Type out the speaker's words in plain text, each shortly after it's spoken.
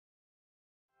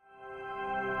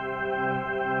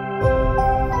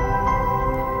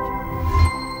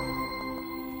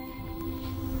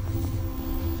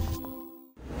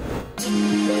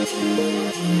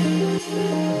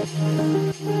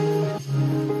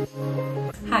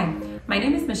My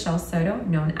name is Michelle Soto,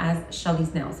 known as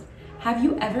Shelly's Nails. Have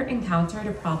you ever encountered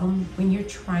a problem when you're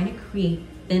trying to create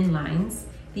thin lines?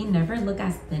 They never look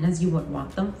as thin as you would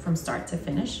want them from start to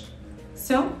finish.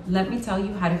 So let me tell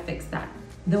you how to fix that.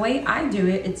 The way I do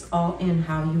it, it's all in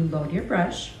how you load your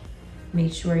brush.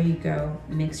 Make sure you go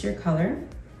mix your color.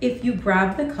 If you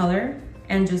grab the color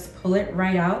and just pull it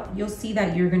right out, you'll see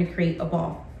that you're gonna create a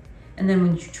ball. And then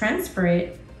when you transfer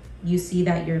it, you see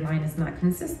that your line is not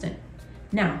consistent.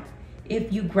 Now,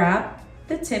 if you grab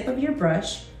the tip of your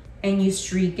brush and you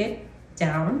streak it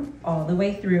down all the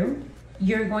way through,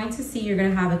 you're going to see you're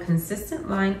gonna have a consistent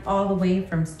line all the way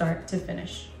from start to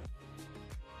finish.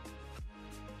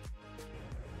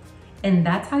 And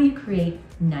that's how you create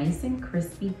nice and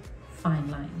crispy fine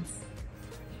lines.